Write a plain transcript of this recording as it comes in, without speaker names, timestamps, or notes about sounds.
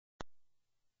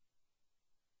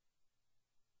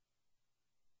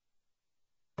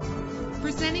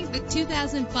Presenting the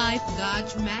 2005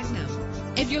 Dodge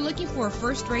Magnum. If you're looking for a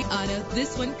first-rate auto,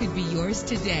 this one could be yours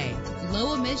today.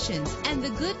 Low emissions and the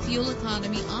good fuel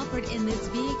economy offered in this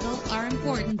vehicle are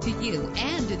important to you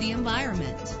and to the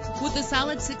environment. With a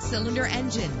solid 6-cylinder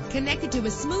engine connected to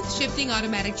a smooth shifting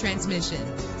automatic transmission,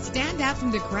 stand out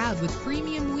from the crowd with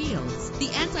premium wheels. The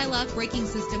anti-lock braking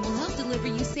system will help deliver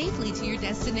you safely to your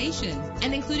destination.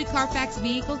 An included Carfax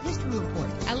Vehicle History Report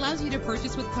allows you to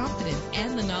purchase with confidence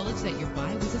and the knowledge that your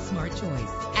buy was a smart choice.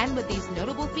 And with these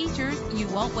notable features, you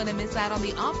won't want to miss out on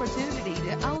the opportunity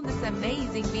to own this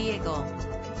amazing vehicle.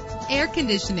 Air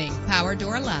conditioning, power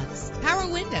door locks,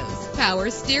 power windows, power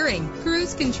steering,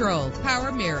 cruise control,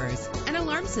 power mirrors, an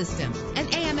alarm system, an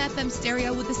AM/FM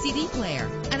stereo with a CD player,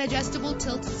 an adjustable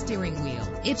tilt steering wheel.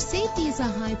 If safety is a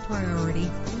high priority,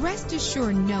 rest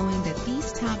assured knowing that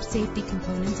these top safety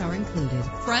components are included.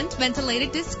 Front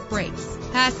ventilated disc brakes,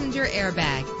 passenger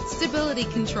airbag, stability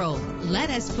control. Let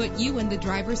us put you in the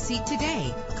driver's seat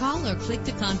today. Call or click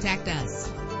to contact us.